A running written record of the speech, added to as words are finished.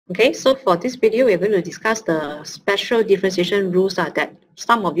Okay, so for this video, we're going to discuss the special differentiation rules that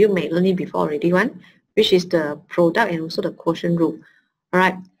some of you may learn it before already one, which is the product and also the quotient rule. All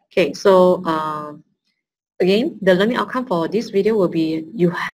right. Okay, so again, the learning outcome for this video will be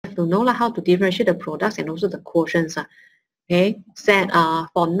you have to know how to differentiate the products and also the quotients. Okay, so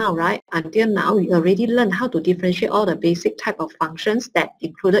for now, right, until now, we already learned how to differentiate all the basic type of functions that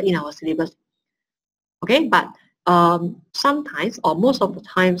included in our syllabus. Okay, but sometimes or most of the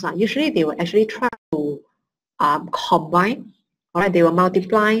times, usually they will actually try to combine. All right, they will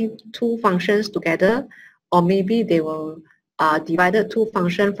multiply two functions together, or maybe they will divide two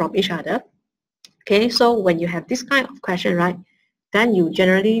functions from each other. Okay, so when you have this kind of question, right, then you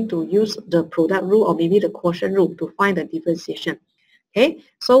generally need to use the product rule or maybe the quotient rule to find the differentiation. Okay,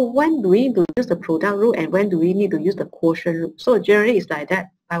 so when do we need to use the product rule and when do we need to use the quotient rule? So generally it's like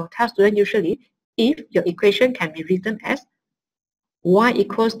that. I will tell students usually if your equation can be written as y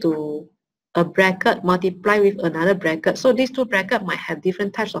equals to a bracket multiplied with another bracket. So these two brackets might have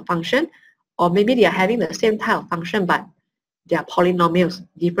different types of function, or maybe they are having the same type of function, but they are polynomials,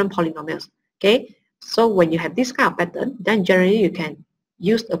 different polynomials. Okay, so when you have this kind of pattern, then generally you can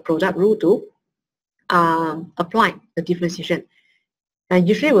use the product rule to apply the differentiation. And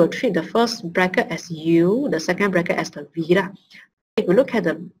usually we'll treat the first bracket as u, the second bracket as the v. If you look at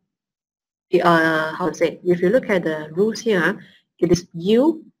the how to say, if you look at the rules here, it is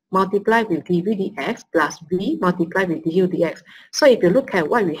u multiplied with dv dx plus v multiplied with du dx. So if you look at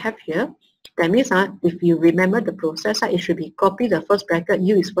what we have here, that means if you remember the process, it should be copy the first bracket,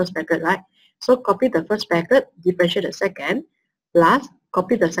 u is first bracket, right? So copy the first bracket, differentiate the second, plus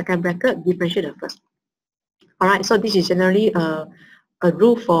copy the second bracket, differentiate the first. All right, so this is generally a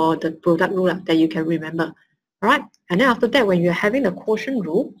rule for the product rule that you can remember. All right, and then after that, when you're having the quotient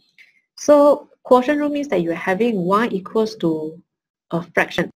rule, so quotient rule means that you're having y equals to a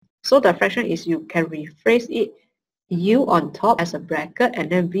fraction. So the fraction is you can rephrase it u on top as a bracket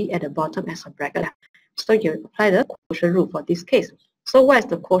and then v at the bottom as a bracket. So you apply the quotient rule for this case. So what is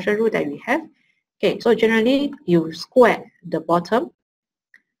the quotient rule that we have? Okay, so generally you square the bottom,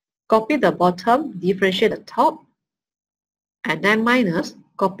 copy the bottom, differentiate the top, and then minus,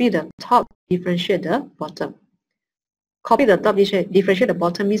 copy the top, differentiate the bottom. Copy the top, differentiate the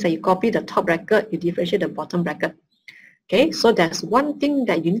bottom means that you copy the top bracket, you differentiate the bottom bracket. Okay, so there's one thing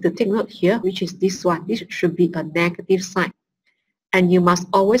that you need to take note here, which is this one. This should be a negative sign. And you must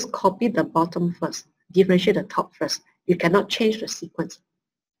always copy the bottom first, differentiate the top first. You cannot change the sequence.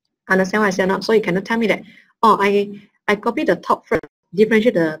 Understand what I said now? So you cannot tell me that, oh, I copy the top first,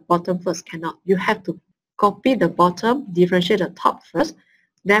 differentiate the bottom first. Cannot. You have to copy the bottom, differentiate the top first,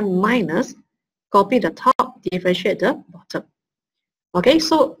 then minus, copy the top, differentiate the bottom. Okay,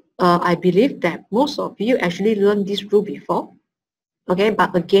 so I believe that most of you actually learned this rule before. Okay,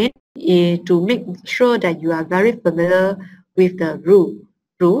 but again, to make sure that you are very familiar with the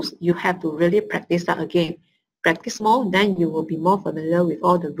rules, you have to really practice that again. Practice more, then you will be more familiar with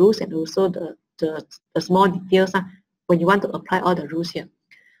all the rules and also the small details when you want to apply all the rules here.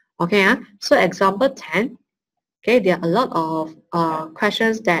 Okay, so example 10, okay, there are a lot of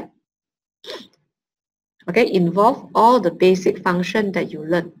questions that involve all the basic function that you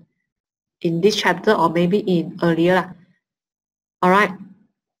learned in this chapter or maybe in earlier. All right.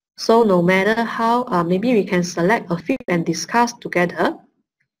 So no matter how, maybe we can select a few and discuss together.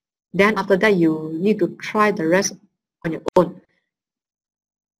 Then after that, you need to try the rest on your own.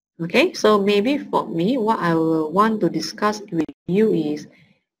 Okay, so maybe for me, what I will want to discuss with you is,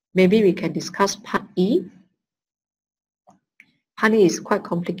 maybe we can discuss part E. Part E is quite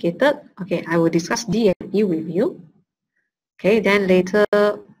complicated. Okay, I will discuss D and E with you. Okay, then later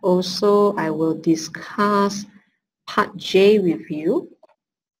also I will discuss part J with you.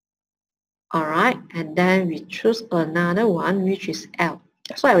 All right, and then we choose another one, which is L.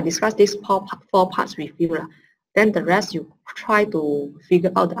 So I will discuss these four parts with you. Then the rest you try to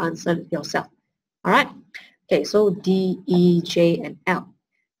figure out the answer yourself. All right. Okay, so D, E, J, and L.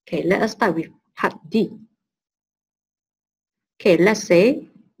 Okay, let us start with part D. Okay, let's say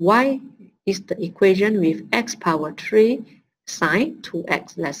Y is the equation with x power 3 sine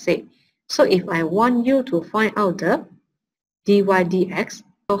 2x, let's say. So if I want you to find out the dy dx,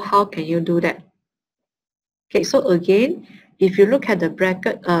 so how can you do that? Okay, so again, if you look at the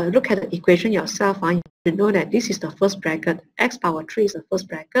bracket, look at the equation yourself, you should know that this is the first bracket. X power 3 is the first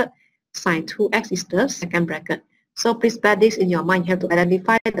bracket. Sine 2x is the second bracket. So please bear this in your mind. You have to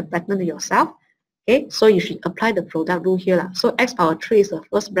identify the pattern yourself. Okay, so you should apply the product rule here. So x power 3 is the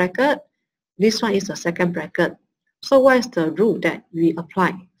first bracket. This one is the second bracket. So what is the rule that we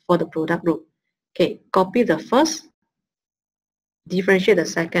apply for the product rule? Okay, copy the first, differentiate the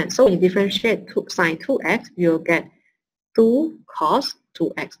second. So when you differentiate sine 2x, you'll get 2 cos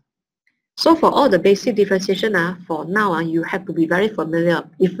 2x. So for all the basic differentiation, for now, you have to be very familiar.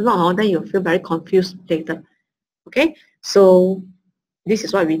 If not, then you'll feel very confused later. Okay, so this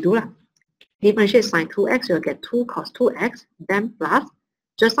is what we do. Differentiate sine 2x, you'll get 2 cos 2x, then plus.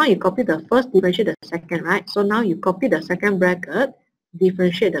 Just now you copy the first, differentiate the second, right? So now you copy the second bracket,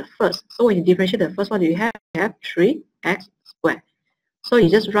 differentiate the first. So when you differentiate the first, what do you have? You have 3x squared. So you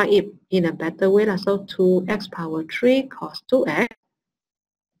just write it in a better way. So 2x power 3 cos 2x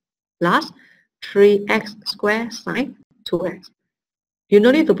plus 3x squared sine 2x. You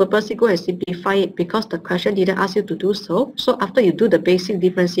no need to purposely go and simplify it because the question didn't ask you to do so. So after you do the basic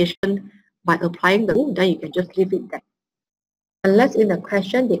differentiation by applying the rule, then you can just leave it there. Unless in the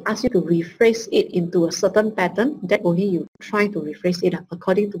question they ask you to rephrase it into a certain pattern, that only you try to rephrase it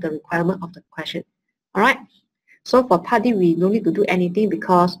according to the requirement of the question. Alright, so for part D, we don't need to do anything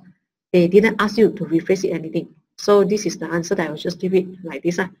because they didn't ask you to rephrase it anything. So this is the answer that I will just leave it like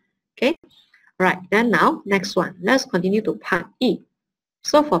this. Okay, alright, then now next one. Let's continue to part E.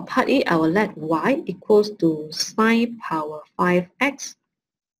 So for part E, I will let y equals to sine power 5x.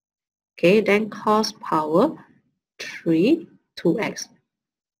 Okay, then cos power 3 2x.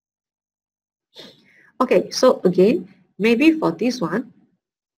 Okay, so again, maybe for this one,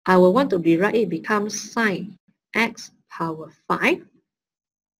 I will want to rewrite it becomes sine x power 5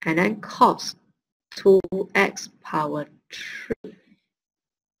 and then cos 2x power 3.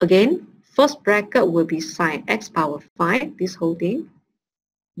 Again, first bracket will be sine x power 5, this whole thing.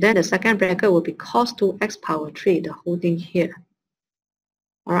 Then the second bracket will be cos 2x power 3, the whole thing here.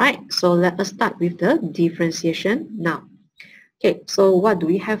 Alright, so let us start with the differentiation now. Okay, so what do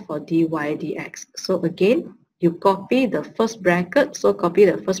we have for dy dx? So again, you copy the first bracket. So copy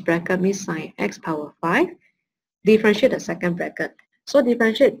the first bracket means sine x power 5. Differentiate the second bracket. So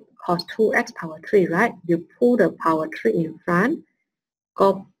differentiate cos 2x power 3, right? You pull the power 3 in front.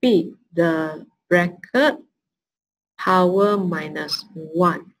 Copy the bracket power minus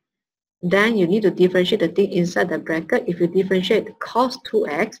 1. Then you need to differentiate the thing inside the bracket. If you differentiate cos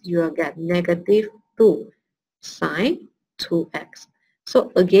 2x, you will get negative 2 sine 2x.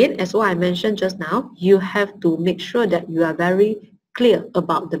 So again, as what I mentioned just now, you have to make sure that you are very clear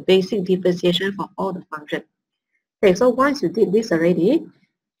about the basic differentiation for all the functions. Okay, so once you did this already,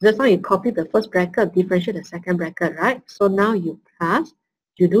 just now you copy the first bracket, differentiate the second bracket, right? So now you plus,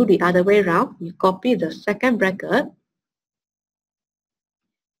 you do the other way around, you copy the second bracket,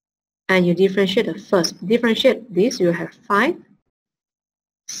 and you differentiate the first. Differentiate this, you have 5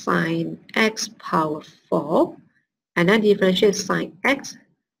 sine x power 4, and then differentiate sine x,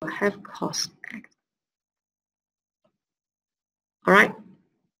 you have cos x. Alright,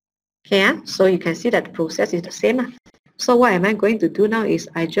 okay, so you can see that the process is the same. So what am I going to do now is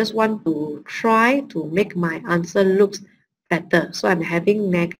I just want to try to make my answer looks better. So I'm having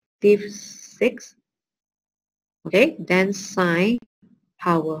negative 6, okay, then sine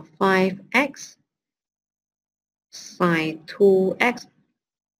power 5x, sine 2x,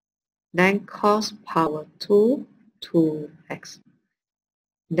 then cos power 2x.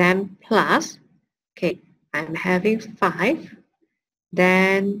 Then plus, okay, I'm having 5,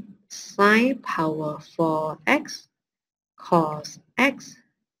 then sine power 4x, cos x,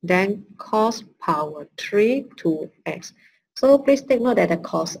 then cos power 3 2x. So please take note that the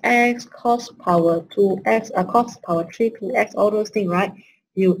cos x, cos power 2x, cos power 3 2x, all those things, right?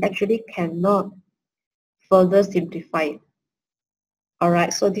 You actually cannot further simplify it.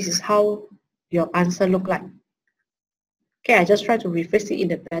 Alright, so this is how your answer look like. Okay, I just try to rephrase it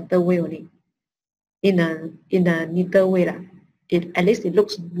in a better way only. In a neater way. At least it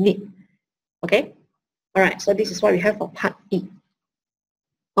looks neat. Okay? Alright, so this is what we have for part E.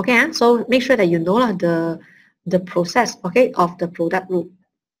 Okay, so make sure that you know the process, okay, of the product rule.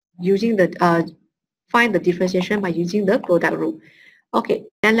 Using the find the differentiation by using the product rule. Okay,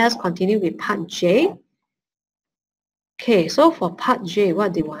 then let's continue with part J. Okay, so for part J,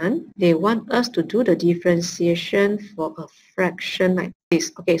 what they want? They want us to do the differentiation for a fraction like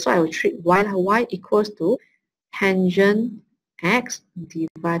this. Okay, so I will treat y equals to tangent x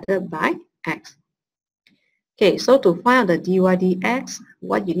divided by x. Okay, so to find out the dy dx,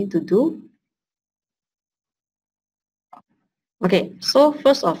 what you need to do? Okay, so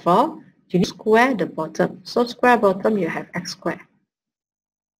first of all, you need to square the bottom. So square bottom, you have x squared.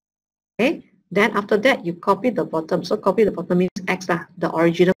 Okay, then after that, you copy the bottom. So copy the bottom means x, the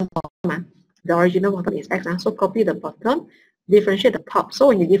original bottom. The original bottom is x. So copy the bottom, differentiate the top. So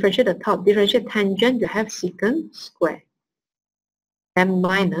when you differentiate the top, differentiate tangent, you have secant square. Then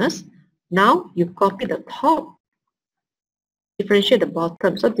minus. Now you copy the top, differentiate the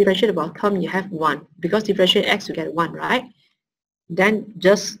bottom. So differentiate the bottom, you have 1. Because differentiate x, you get 1, right? Then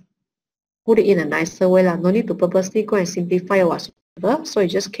just put it in a nicer way. No need to purposely go and simplify or whatever. So you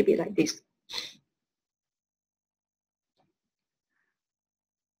just keep it like this.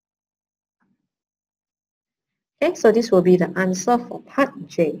 Okay, so this will be the answer for part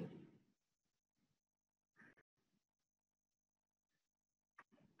J.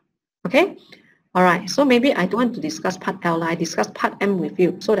 Okay, all right, so maybe I don't want to discuss part L, I discuss part M with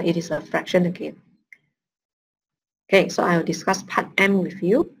you so that it is a fraction again. Okay, so I will discuss part M with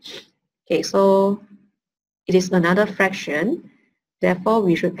you. Okay, so it is another fraction. Therefore,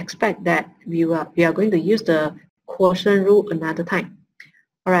 we should expect that we are going to use the quotient rule another time.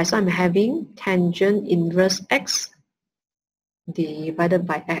 All right, so I'm having tangent inverse x divided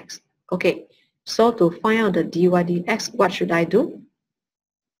by x. Okay, so to find out the dy dx, what should I do?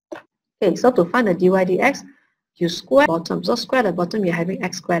 Okay, so to find the dy dx, you square the bottom. So square the bottom, you're having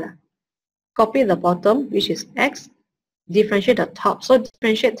x squared. Copy the bottom, which is x. Differentiate the top. So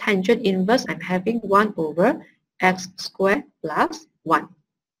differentiate tangent inverse, I'm having 1 over x squared plus 1.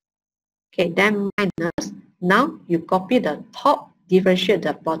 Okay, then minus. Now you copy the top, differentiate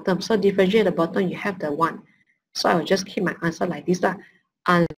the bottom. So differentiate the bottom, you have the 1. So I will just keep my answer like this,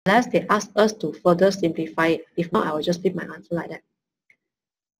 unless they ask us to further simplify it. If not, I will just leave my answer like that.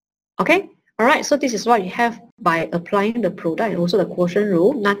 Okay, all right, so this is what you have by applying the product and also the quotient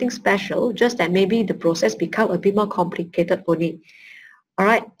rule. Nothing special, just that maybe the process become a bit more complicated only. All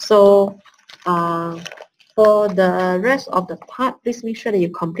right, so for the rest of the part, please make sure that you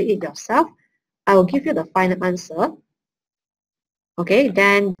complete it yourself. I will give you the final answer. Okay,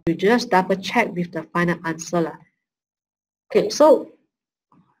 then you just double check with the final answer. Okay, so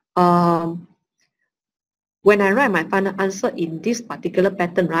when I write my final answer in this particular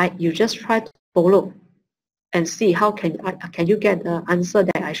pattern, right, you just try to follow and see how can you get the answer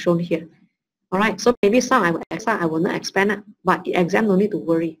that I shown here. All right, so maybe some I will not expand it, but the exam no need to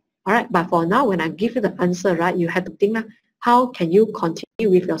worry. All right, but for now, when I give you the answer, right, you have to think how can you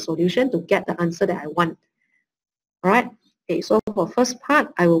continue with your solution to get the answer that I want. All right, okay, so for first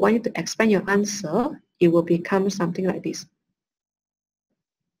part, I will want you to expand your answer. It will become something like this.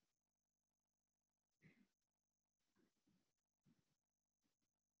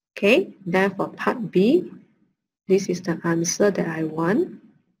 Okay, then for part B, this is the answer that I want.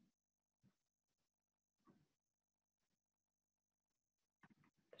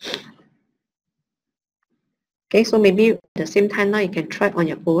 Okay, so maybe at the same time now you can try on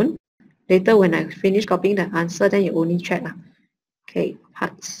your own. Later when I finish copying the answer, then you only check. Okay,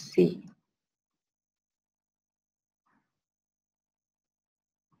 part C.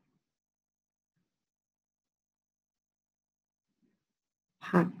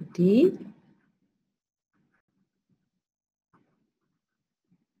 Part D.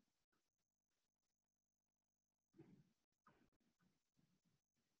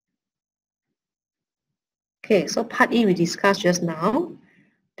 Okay, so part E we discussed just now.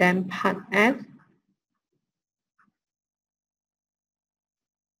 Then part F.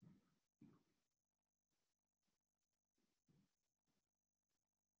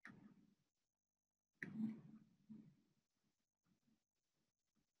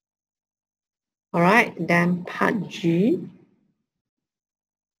 All right, then part G.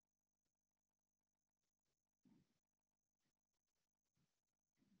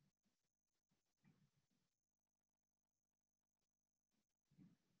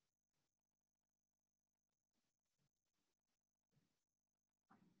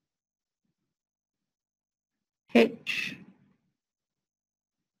 H.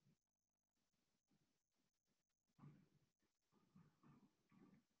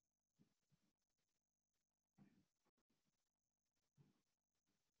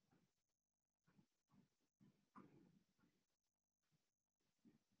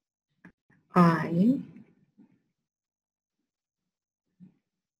 I.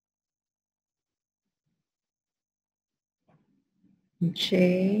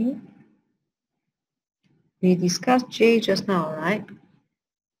 J. We discussed J just now, right?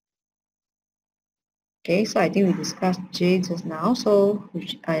 Okay, so I think we discussed J just now, so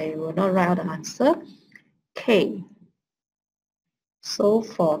I will not write out the answer. K. So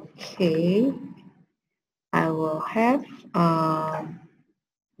for K, I will have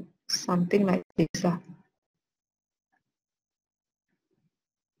something like this.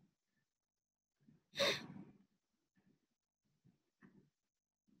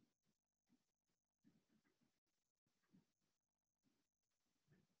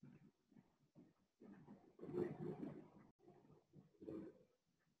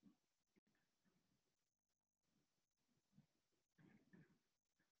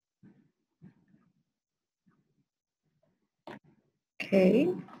 Okay,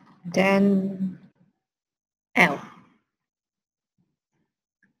 then L.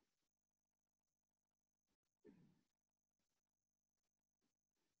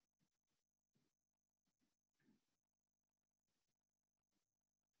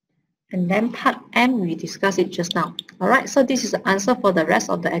 And then part M, we discussed it just now. All right, so this is the answer for the rest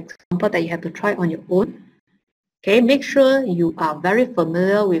of the example that you have to try on your own. Okay, make sure you are very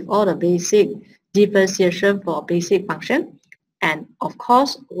familiar with all the basic differentiation for basic function. And of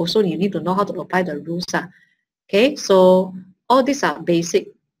course, also you need to know how to apply the rules. Okay, so all these are basic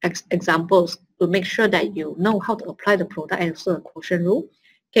examples to make sure that you know how to apply the product and also the quotient rule.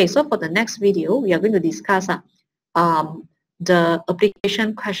 Okay, so for the next video, we are going to discuss the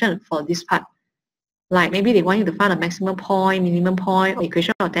application question for this part. Like maybe they want you to find a maximum point, minimum point, or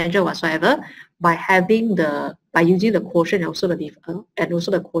equation or tangent whatsoever by using the quotient and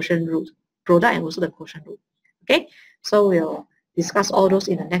also the quotient rule, product and also the quotient rule. Okay, so we'll discuss all those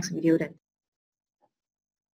in the next video then.